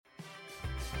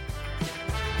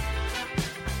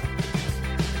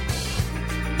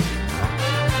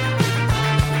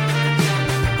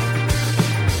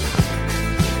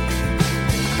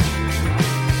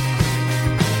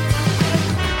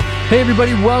Hey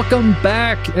everybody, welcome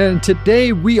back. And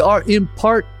today we are in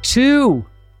part 2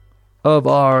 of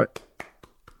our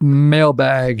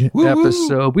mailbag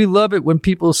episode. We love it when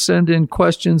people send in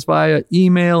questions via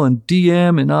email and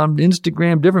DM and on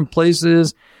Instagram, different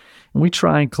places. And we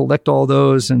try and collect all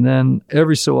those and then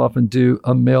every so often do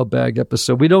a mailbag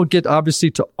episode. We don't get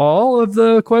obviously to all of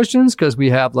the questions because we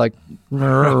have like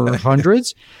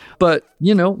hundreds. But,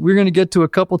 you know, we're going to get to a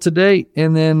couple today,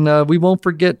 and then we won't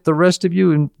forget the rest of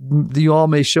you, and you all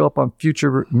may show up on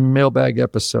future mailbag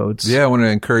episodes. Yeah, I want to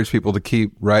encourage people to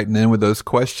keep writing in with those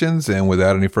questions, and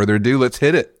without any further ado, let's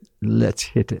hit it. Let's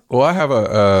hit it. Well, I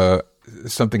have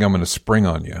something I'm going to spring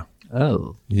on you.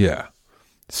 Oh. Yeah.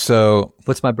 So.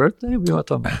 What's my birthday? We want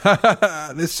to talk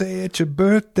about. Let's say it's your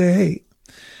birthday.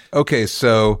 Okay,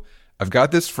 so I've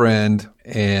got this friend,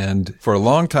 and for a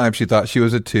long time, she thought she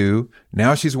was a 2.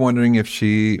 Now she's wondering if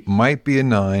she might be a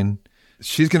 9.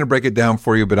 She's going to break it down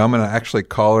for you, but I'm going to actually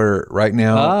call her right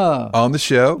now on the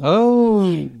show.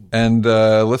 Oh. And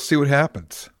let's see what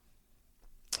happens.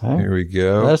 Huh? Here we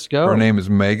go. Let's go. Her name is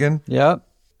Megan. Yep.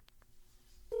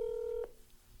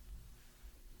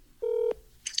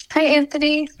 Hi,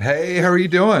 Anthony. Hey, how are you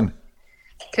doing?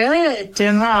 Good.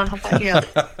 Doing well. How about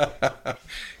you?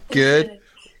 Good.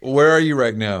 Where are you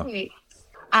right now?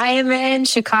 I am in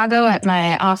Chicago at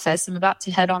my office. I'm about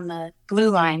to head on the Blue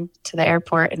Line to the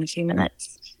airport in a few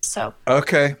minutes. So.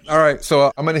 Okay. All right.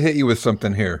 So I'm going to hit you with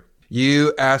something here.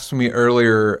 You asked me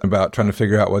earlier about trying to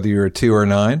figure out whether you're a 2 or a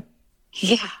 9.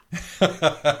 Yeah.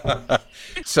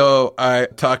 So I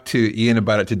talked to Ian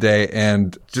about it today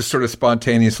and just sort of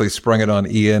spontaneously sprung it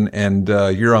on Ian, and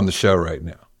you're on the show right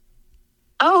now.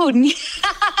 Oh,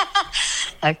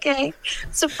 okay.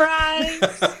 Surprise.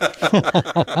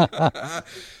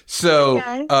 So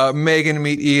Megan,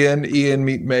 meet Ian. Ian,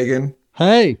 meet Megan.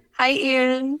 Hey. Hi,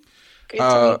 Ian. Great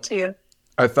to meet you.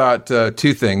 I thought 2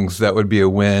 things that would be a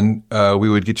win. We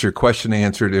would get your question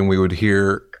answered, and we would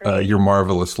hear your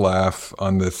marvelous laugh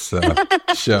on this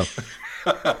show.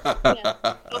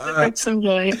 Yeah. Bring some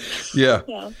joy.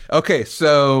 Yeah. Okay,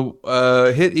 so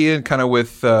hit Ian kind of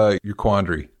with your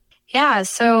quandary. Yeah,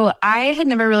 so I had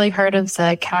never really heard of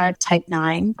the counter type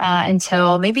 9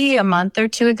 until maybe a month or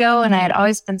 2 ago. And I had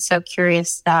always been so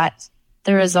curious that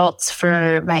the results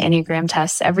for my Enneagram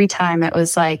tests, every time it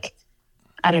was like,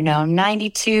 I don't know,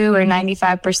 92 or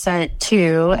 95%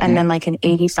 2, and then like an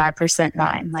 85%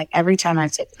 9, like every time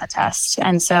I've taken the test.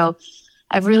 And so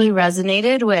I've really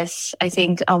resonated with, I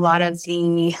think, a lot of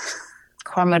the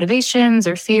core motivations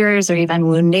or fears or even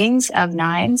woundings of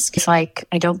 9s. It's like,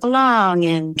 I don't belong,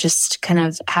 and just kind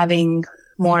of having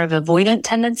more of avoidant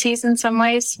tendencies in some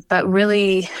ways, but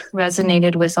really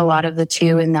resonated with a lot of the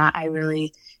 2 in that I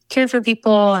really care for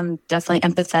people. I'm definitely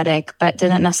empathetic, but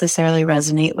didn't necessarily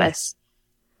resonate with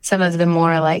some of the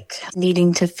more like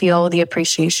needing to feel the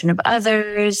appreciation of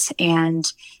others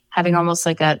and having almost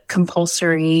like a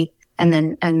compulsory. And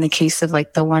then in the case of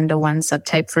like the 1-to-1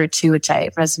 subtype for 2, which I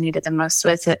resonated the most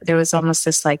with, there was almost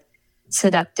this like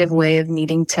seductive way of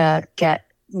needing to get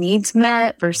needs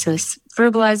met versus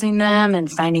verbalizing them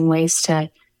and finding ways to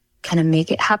kind of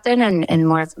make it happen in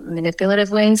more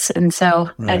manipulative ways. And so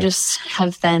I just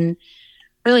have been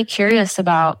really curious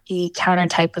about the counter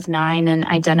type of 9 and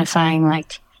identifying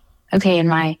like, okay, in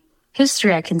my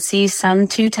history, I can see some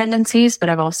 2 tendencies, but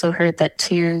I've also heard that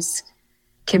 2s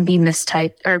can be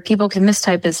mistyped, or people can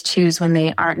mistype as 2s when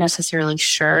they aren't necessarily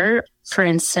sure. For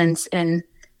instance, in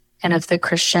kind of the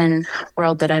Christian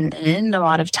world that I'm in, a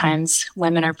lot of times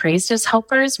women are praised as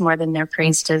helpers more than they're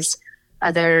praised as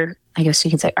other, I guess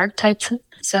you could say, archetypes.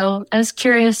 So I was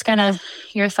curious kind of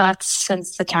your thoughts,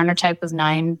 since the counter type of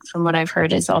 9, from what I've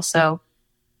heard, is also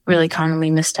really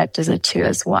commonly mistyped as a 2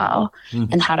 as well,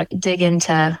 and how to dig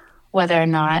into whether or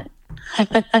not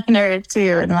I'm a 2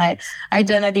 in my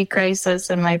identity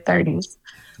crisis in my 30s.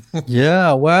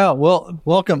 Yeah, wow. Well,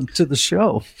 welcome to the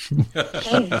show.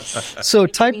 So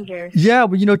type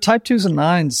 2s and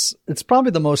 9s, it's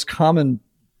probably the most common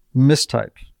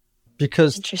mistype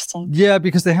because interesting. Yeah,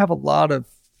 because they have a lot of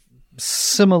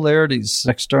similarities,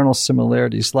 external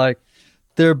similarities. Like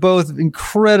they're both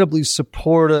incredibly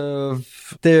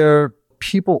supportive. They're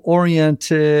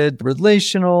people-oriented,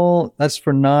 relational. That's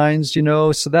for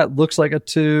 9s, so that looks like a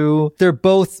 2. They're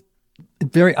both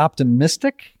very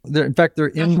optimistic. They're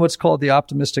in what's called the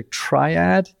optimistic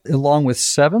triad, along with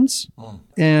 7s.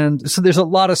 And so there's a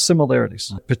lot of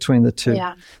similarities between the 2.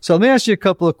 Yeah. So let me ask you a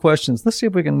couple of questions. Let's see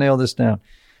if we can nail this down.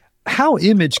 How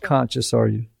image conscious are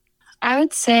you? I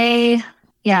would say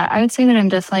that I'm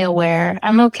definitely aware.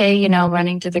 I'm okay,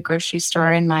 running to the grocery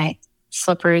store in my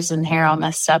slippers and hair all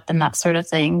messed up and that sort of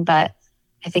thing. But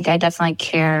I think I definitely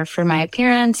care for my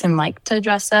appearance and like to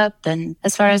dress up. And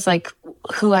as far as like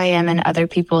who I am in other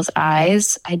people's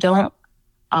eyes, I don't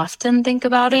often think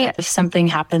about it. If something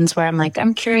happens where I'm like,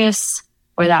 I'm curious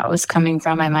where that was coming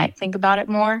from, I might think about it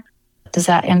more. Does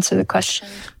that answer the question?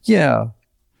 Yeah.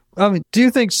 I mean, do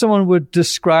you think someone would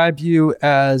describe you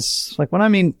as, like, when I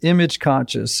mean image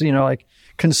conscious, like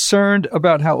concerned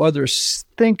about how others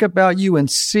think about you and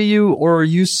see you? Or are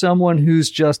you someone who's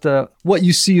just what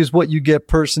you see is what you get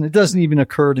person? It doesn't even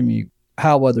occur to me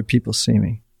how other people see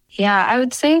me. Yeah, I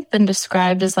would say I've been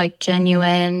described as like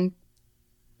genuine.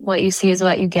 What you see is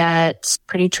what you get.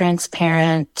 Pretty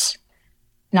transparent.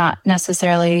 Not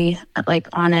necessarily like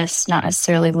honest, not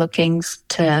necessarily looking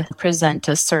to present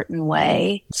a certain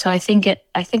way. So I think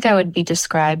I would be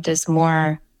described as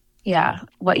more,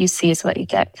 what you see is what you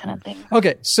get kind of thing.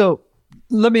 Okay. So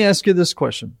let me ask you this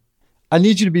question. I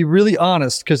need you to be really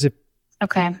honest because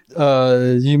okay.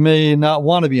 You may not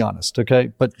want to be honest.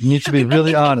 Okay. But you need to be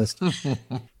really honest.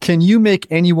 Can you make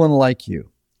anyone like you?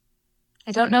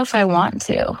 I don't know if I want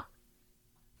to.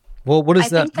 Well, what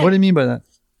is that? What do you mean by that?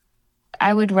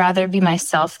 I would rather be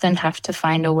myself than have to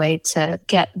find a way to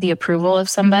get the approval of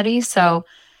somebody. So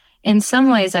in some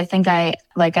ways, I think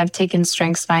I've taken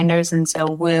Strengths Finders, and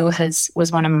so Woo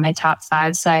was one of my top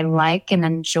 5. So I like and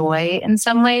enjoy in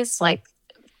some ways, like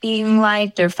being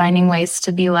liked or finding ways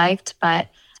to be liked. But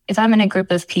if I'm in a group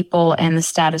of people and the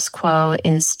status quo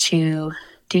is to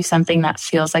do something that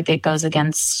feels like it goes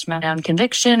against my own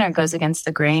conviction or goes against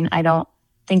the grain, I don't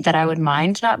think that I would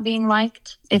mind not being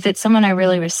liked. If it's someone I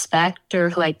really respect or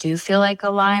who I do feel like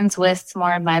aligns with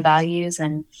more of my values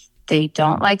and they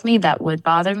don't like me, that would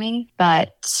bother me.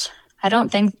 But I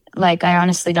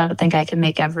honestly don't think I can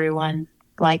make everyone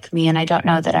like me, and I don't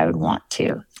know that I would want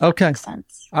to. Okay. Makes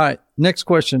sense. All right. Next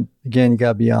question. Again, you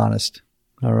got to be honest.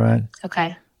 All right.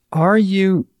 Okay. Are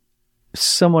you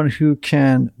someone who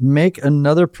can make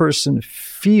another person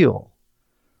feel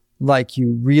like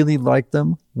you really like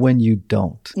them when you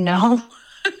don't? No.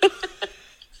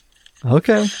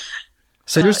 Okay.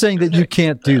 So you're saying that you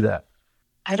can't do that?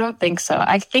 I don't think so.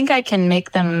 I think I can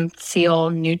make them feel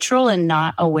neutral and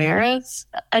not aware of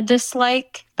a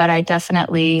dislike, but I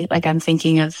definitely, I'm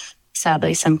thinking of,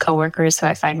 sadly, some coworkers who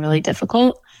I find really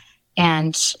difficult,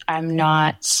 and I'm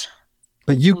not.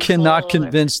 But you cannot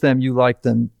convince them you like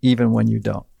them even when you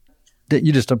don't. That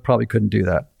you just probably couldn't do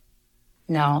that.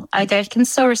 No, I can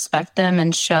still respect them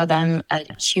and show them a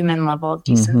human level of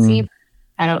decency.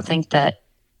 I don't think that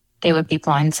they would be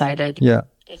blindsided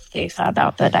if they found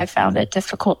out that I found it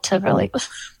difficult to relate with.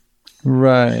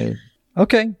 Right.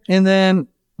 Okay. And then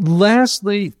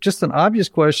lastly, just an obvious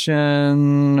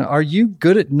question. Are you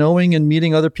good at knowing and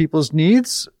meeting other people's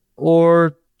needs?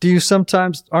 Or do you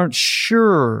sometimes aren't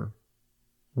sure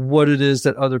what it is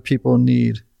that other people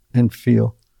need and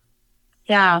feel?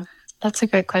 Yeah, that's a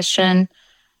great question.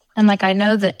 And I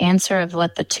know the answer of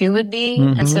what the 2 would be.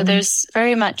 And so there's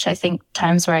very much, I think,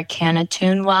 times where I can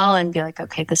attune well and be like,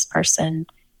 okay, this person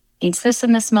needs this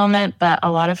in this moment. But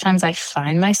a lot of times I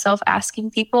find myself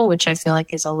asking people, which I feel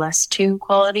like is a less 2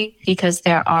 quality, because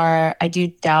I do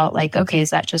doubt, okay,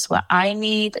 is that just what I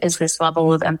need? Is this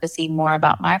level of empathy more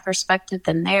about my perspective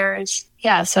than theirs?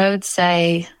 Yeah, so I would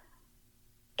say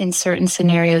in certain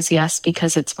scenarios, yes,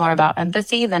 because it's more about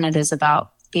empathy than it is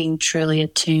about being truly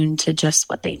attuned to just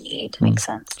what they need. Makes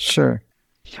sense. Sure.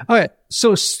 All right.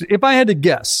 So if I had to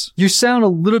guess, you sound a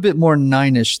little bit more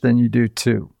 9-ish than you do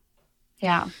 2.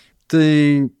 Yeah.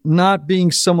 The not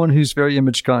being someone who's very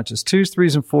image conscious. 2s,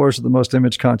 3s, and 4s are the most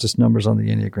image conscious numbers on the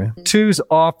Enneagram. 2s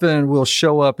often will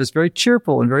show up as very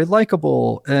cheerful and very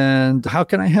likable. And how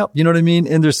can I help? You know what I mean?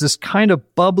 And there's this kind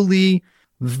of bubbly,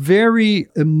 very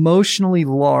emotionally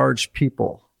large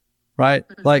people, right?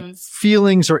 Like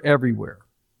feelings are everywhere.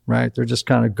 Right? They're just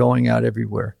kind of going out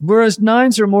everywhere. Whereas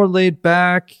 9s are more laid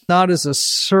back, not as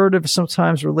assertive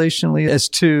sometimes relationally as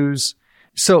 2s.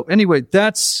 So anyway,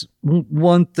 that's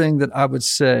one thing that I would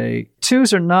say.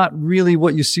 2s are not really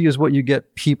what you see is what you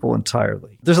get people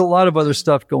entirely. There's a lot of other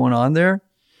stuff going on there.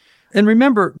 And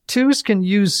remember, 2s can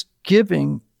use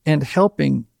giving and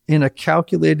helping in a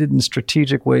calculated and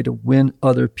strategic way to win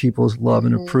other people's love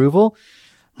and approval.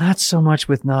 Not so much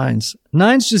with 9s.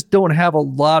 9s just don't have a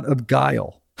lot of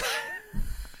guile.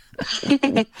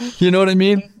 You know what I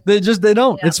mean? They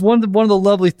don't. Yeah. It's one of the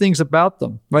lovely things about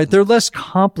them, right? They're less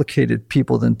complicated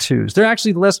people than 2s. They're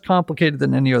actually less complicated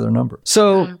than any other number.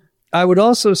 So I would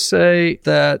also say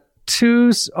that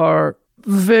 2s are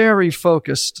very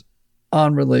focused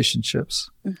on relationships.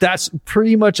 That's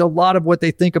pretty much a lot of what they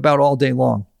think about all day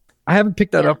long. I haven't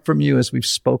picked that up from you as we've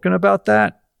spoken about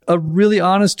that. A really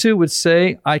honest 2 would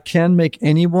say, I can make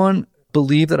anyone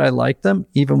believe that I like them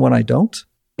even when I don't.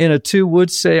 And a 2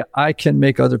 would say, I can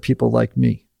make other people like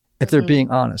me if they're being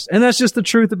honest. And that's just the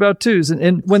truth about 2s.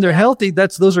 And when they're healthy,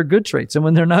 those are good traits. And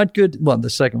when they're not good, well, the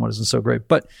second one isn't so great.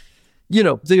 But,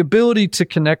 the ability to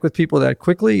connect with people that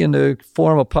quickly and to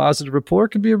form a positive rapport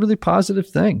can be a really positive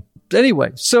thing.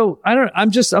 Anyway, so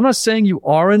I'm not saying you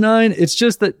are a 9. It's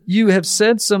just that you have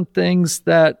said some things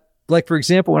that, like, for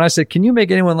example, when I said, can you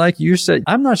make anyone like you? You said,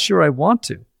 I'm not sure I want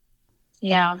to.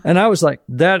 Yeah. And I was like,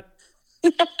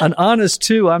 an honest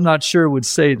 2, I'm not sure would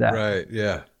say that. Right.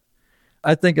 Yeah.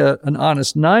 I think an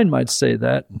honest 9 might say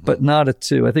that, but not a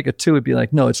 2. I think a 2 would be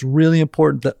like, no, it's really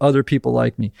important that other people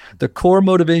like me. The core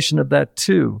motivation of that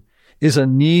 2 is a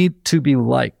need to be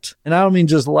liked. And I don't mean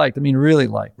just liked, I mean really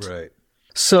liked. Right.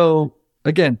 So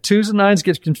again, 2s and 9s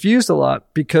get confused a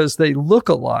lot because they look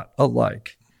a lot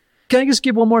alike. Can I just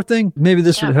give one more thing? Maybe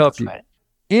this would help you. Right.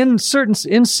 In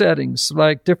settings,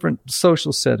 like different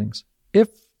social settings, if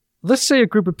let's say a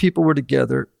group of people were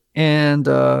together and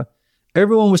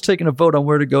everyone was taking a vote on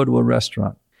where to go to a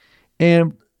restaurant,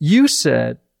 and you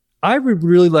said, I would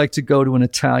really like to go to an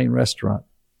Italian restaurant,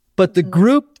 but the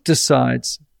group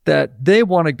decides that they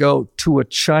want to go to a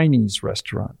Chinese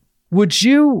restaurant. Would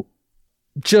you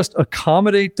just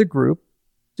accommodate the group?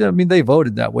 I mean, they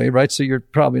voted that way, right? So you're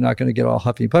probably not going to get all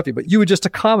huffy and puffy, but you would just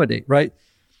accommodate, right?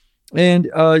 And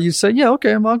you say, yeah,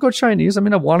 okay, I'll go Chinese. I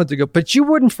mean, I wanted to go, but you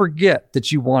wouldn't forget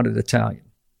that you wanted Italian.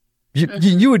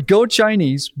 You would go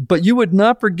Chinese, but you would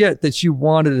not forget that you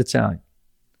wanted Italian.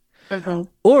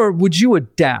 Or would you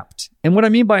adapt? And what I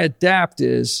mean by adapt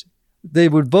is they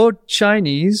would vote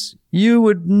Chinese. You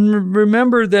would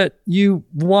remember that you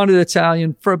wanted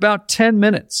Italian for about 10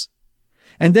 minutes.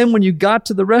 And then when you got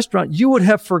to the restaurant, you would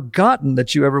have forgotten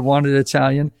that you ever wanted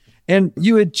Italian. And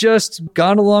you had just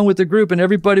gone along with the group and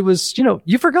everybody was,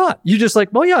 you forgot. You just like,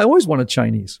 well, yeah, I always wanted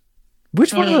Chinese.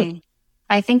 Which one?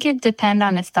 I think it depends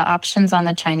on if the options on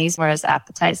the Chinese were as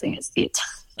appetizing as the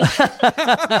Italian.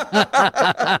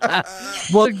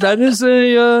 Well, that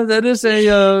is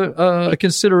a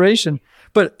consideration.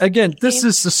 But again, this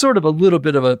is sort of a little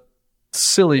bit of a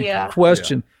silly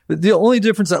question. Yeah. The only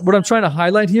difference, what I'm trying to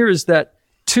highlight here is that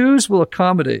 2s will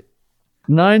accommodate,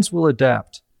 9s will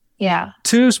adapt. Yeah.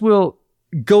 2s will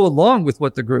go along with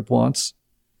what the group wants,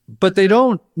 but they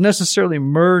don't necessarily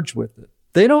merge with it.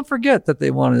 They don't forget that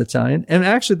they wanted Italian. And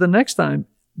actually, the next time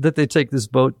that they take this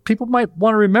vote, people might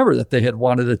want to remember that they had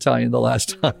wanted Italian the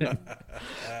last time.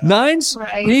 9s,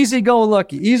 right. Easy going,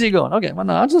 lucky, easy going. Okay, well,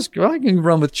 no, I can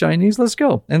run with Chinese. Let's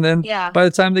go. And then by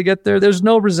the time they get there, there's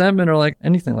no resentment or like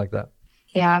anything like that.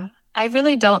 Yeah. I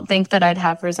really don't think that I'd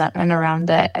have resentment around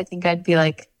it. I think I'd be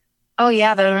like, oh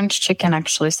yeah, the orange chicken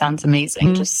actually sounds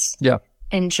amazing. Just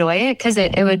enjoy it. Cause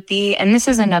it would be, and this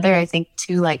is another, I think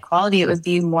too, like quality, it would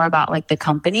be more about like the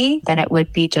company than it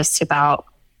would be just about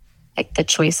like the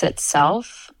choice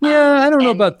itself. Yeah. I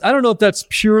don't know if that's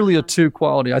purely a 2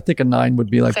 quality. I think a 9 would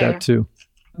be like that too.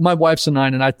 My wife's a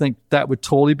 9 and I think that would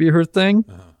totally be her thing.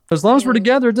 As long as we're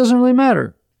together, it doesn't really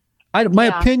matter. My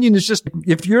opinion is just,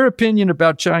 if your opinion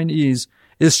about Chinese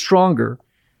is stronger,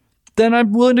 then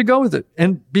I'm willing to go with it.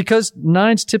 And because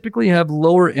 9s typically have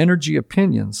lower energy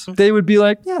opinions, they would be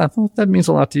like, yeah, well, that means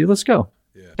a lot to you. Let's go.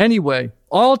 Yeah. Anyway,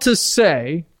 all to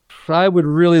say, I would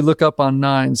really look up on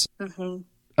 9s.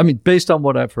 I mean, based on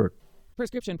what I've heard.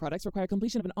 Prescription products require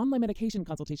completion of an online medication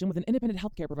consultation with an independent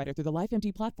healthcare provider through the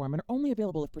LifeMD platform and are only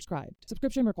available if prescribed.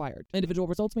 Subscription required. Individual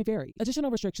results may vary. Additional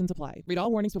restrictions apply. Read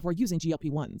all warnings before using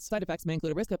GLP-1s. Side effects may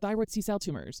include a risk of thyroid C-cell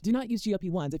tumors. Do not use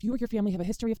GLP-1s if you or your family have a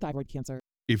history of thyroid cancer.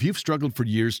 If you've struggled for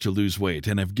years to lose weight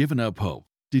and have given up hope,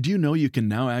 did you know you can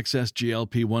now access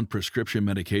GLP-1 prescription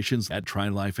medications at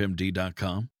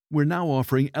TryLifeMD.com? We're now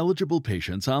offering eligible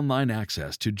patients online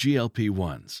access to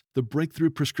GLP-1s, the breakthrough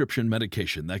prescription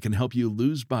medication that can help you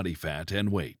lose body fat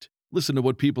and weight. Listen to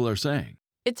what people are saying.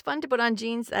 It's fun to put on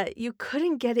jeans that you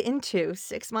couldn't get into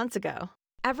 6 months ago.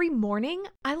 Every morning,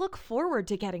 I look forward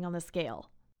to getting on the scale.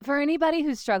 For anybody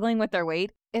who's struggling with their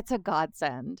weight, it's a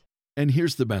godsend. And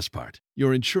here's the best part.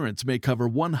 Your insurance may cover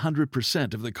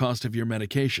 100% of the cost of your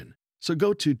medication. So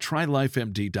go to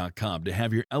TryLifeMD.com to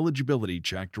have your eligibility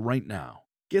checked right now.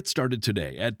 Get started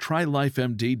today at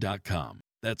TryLifeMD.com.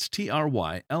 That's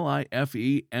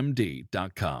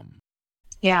TryLifeMD.com.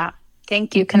 Yeah,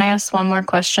 thank you. Can I ask one more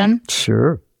question?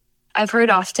 Sure. I've heard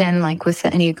often, like with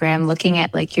the Enneagram, looking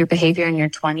at like your behavior in your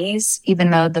 20s, even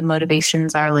though the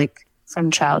motivations are like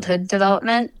from childhood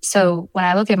development. So when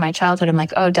I look at my childhood, I'm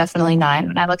like, oh, definitely 9.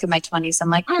 When I look at my 20s, I'm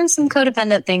like, some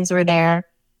codependent things were there.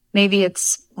 Maybe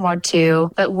it's more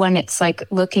 2. But when it's like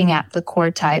looking at the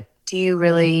core type, do you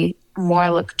really more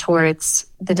look towards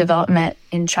the development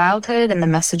in childhood and the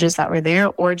messages that were there?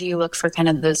 Or do you look for kind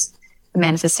of those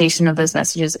manifestation of those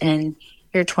messages in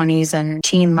your 20s and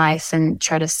teen life and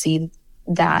try to see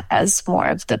that as more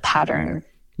of the pattern?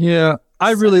 Yeah,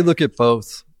 I really look at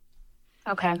both.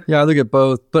 Okay. Yeah, I look at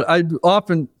both. But I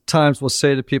oftentimes will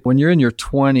say to people, when you're in your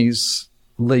 20s,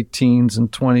 late teens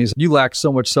and 20s, you lack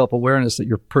so much self-awareness that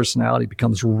your personality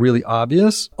becomes really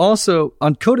obvious. Also,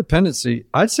 on codependency,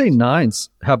 I'd say 9s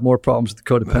have more problems with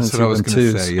codependency That's what I was than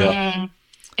going to 2s. say, yeah.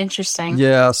 Interesting.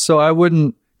 Yeah, so I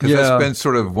wouldn't... Because yeah. that's been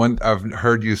sort of one, I've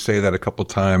heard you say that a couple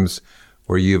times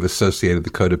where you've associated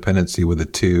the codependency with a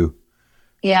 2,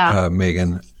 Yeah.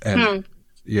 Megan. And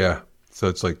yeah, so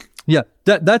it's like... Yeah,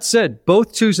 that said,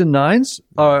 both 2s and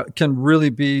 9s can really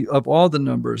be, of all the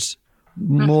numbers,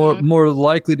 more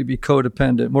likely to be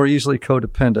codependent, more easily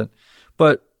codependent.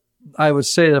 But I would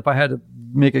say that if I had to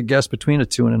make a guess between a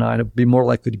 2 and a 9, it'd be more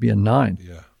likely to be a 9.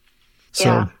 Yeah. So,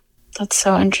 yeah. That's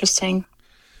so interesting.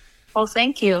 Well,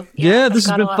 thank you. Yeah, this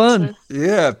has been fun.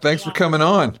 Yeah, thanks for coming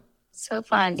on. So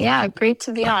fun. Yeah, great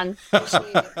to be on.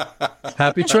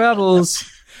 Happy travels.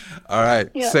 All right,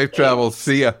 Yeah, safe travels.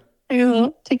 See ya.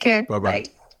 Take care. Bye-bye.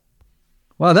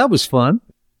 Wow, that was fun.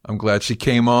 I'm glad she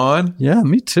came on. Yeah,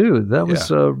 me too. That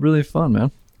was really fun,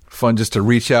 man. Fun just to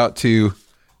reach out to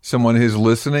someone who's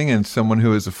listening and someone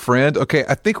who is a friend. Okay,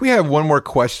 I think we have one more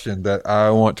question that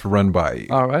I want to run by you.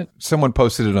 All right. Someone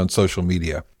posted it on social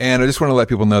media, and I just want to let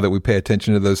people know that we pay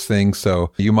attention to those things.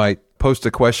 So you might post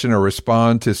a question or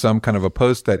respond to some kind of a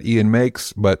post that Ian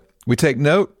makes, but we take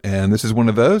note, and this is one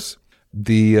of those.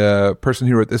 The person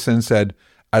who wrote this in said,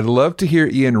 I'd love to hear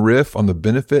Ian riff on the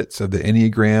benefits of the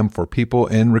Enneagram for people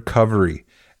in recovery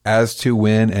as to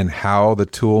when and how the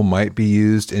tool might be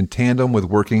used in tandem with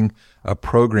working a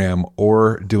program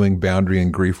or doing boundary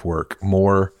and grief work.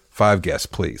 More 5 guests,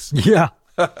 please. Yeah.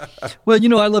 Well,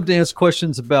 I love to answer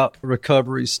questions about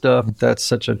recovery stuff. That's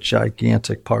such a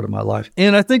gigantic part of my life.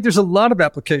 And I think there's a lot of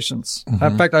applications.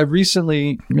 In fact, I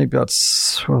recently, maybe about,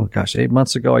 8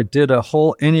 months ago, I did a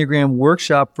whole Enneagram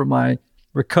workshop for my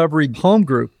recovery home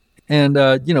group. And,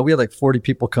 we had like 40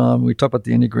 people come. We talked about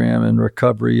the Enneagram and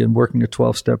recovery and working a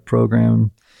 12-step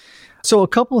program. So a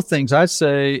couple of things. I'd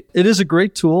say it is a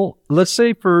great tool. Let's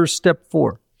say for step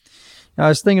 4. Now, I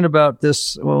was thinking about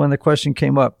this when the question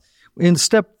came up. In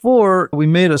step 4, we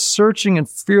made a searching and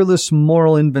fearless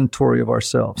moral inventory of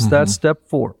ourselves. That's step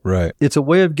 4. Right. It's a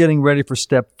way of getting ready for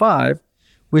step 5,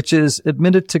 which is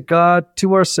admitted to God,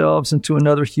 to ourselves, and to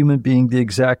another human being the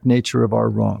exact nature of our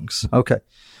wrongs. Okay.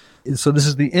 So this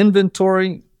is the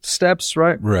inventory steps,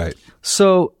 right? Right.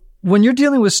 So when you're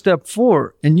dealing with step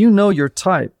 4 and you know your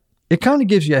type, it kind of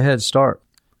gives you a head start.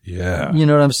 Yeah. You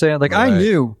know what I'm saying? Like Right. I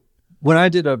knew when I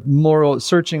did a moral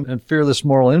searching and fearless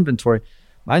moral inventory,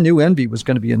 I knew envy was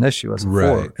going to be an issue as a 4,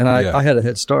 Right. and Yeah. I had a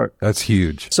head start. That's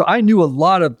huge. So I knew a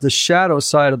lot of the shadow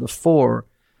side of the 4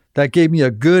 that gave me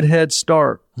a good head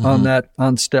start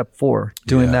on step 4,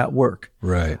 doing that work.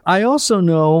 Right. I also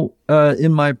know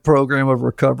in my program of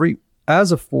recovery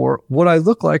as a 4, what I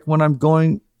look like when I'm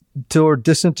going toward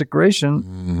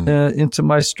disintegration into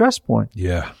my stress point.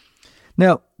 Yeah.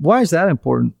 Now, why is that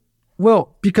important?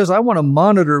 Well, because I want to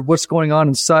monitor what's going on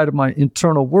inside of my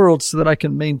internal world so that I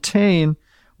can maintain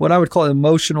what I would call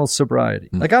emotional sobriety.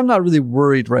 Like I'm not really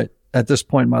worried right at this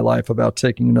point in my life about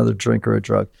taking another drink or a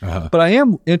drug, but I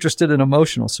am interested in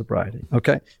emotional sobriety,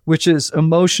 okay, which is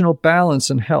emotional balance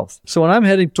and health. So when I'm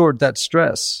heading toward that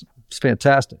stress, it's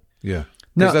fantastic. Yeah.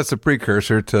 Now- Because that's a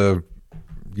precursor to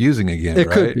using again, It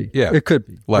right? could be. Yeah. It could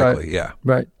be. Likely, right? yeah.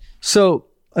 Right. So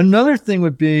another thing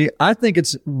would be, I think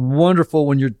it's wonderful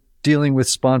when you're dealing with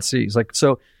sponsees. Like,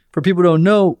 so for people who don't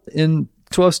know, in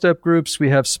 12-step groups, we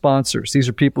have sponsors. These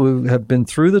are people who have been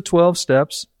through the 12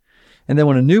 steps. And then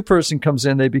when a new person comes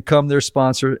in, they become their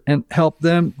sponsor and help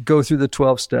them go through the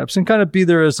 12 steps and kind of be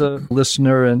there as a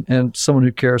listener and someone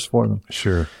who cares for them.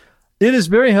 Sure. It is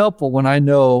very helpful when I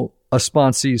know a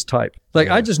sponsee's type. Like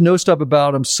I just know stuff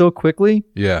about them so quickly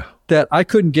Yeah. that I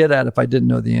couldn't get at if I didn't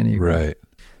know the Enneagram. Right.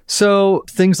 So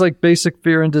things like basic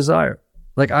fear and desire.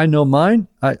 Like I know mine.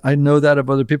 I know that of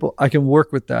other people. I can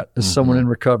work with that as someone in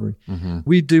recovery.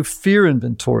 We do fear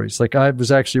inventories. Like I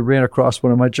was actually ran across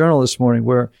one in my journal this morning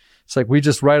where it's like we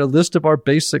just write a list of our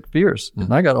basic fears.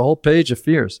 And I got a whole page of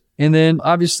fears. And then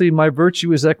obviously my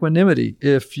virtue is equanimity.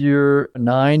 If you're a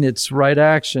 9, it's right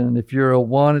action. If you're a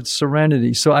 1, it's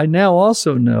serenity. So I now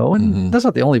also know, and that's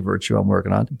not the only virtue I'm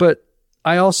working on, but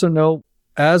I also know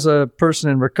as a person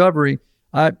in recovery,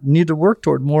 I need to work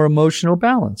toward more emotional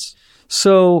balance.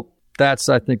 So I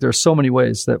think there's so many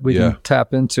ways that we can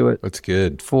tap into it. That's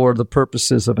good. For the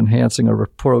purposes of enhancing a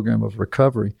program of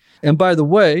recovery. And by the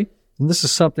way, and this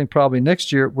is something probably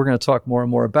next year we're going to talk more and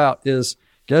more about, is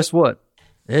guess what?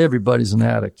 Everybody's an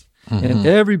addict, and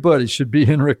everybody should be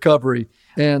in recovery.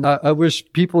 And I wish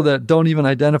people that don't even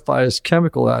identify as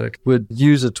chemical addicts would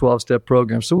use a 12-step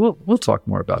program. So we'll talk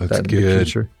more about that in the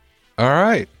future. All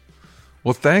right.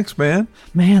 Well, thanks, man.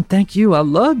 Man, thank you. I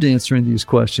loved answering these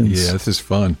questions. Yeah, this is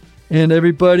fun. And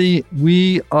everybody,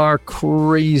 we are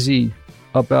crazy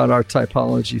about our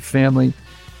Typology family.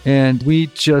 And we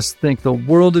just think the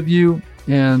world of you.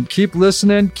 And keep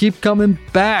listening. Keep coming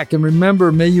back. And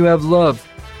remember, may you have love.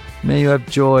 May you have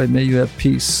joy. May you have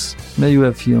peace. May you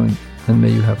have healing. And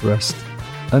may you have rest.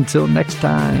 Until next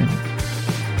time.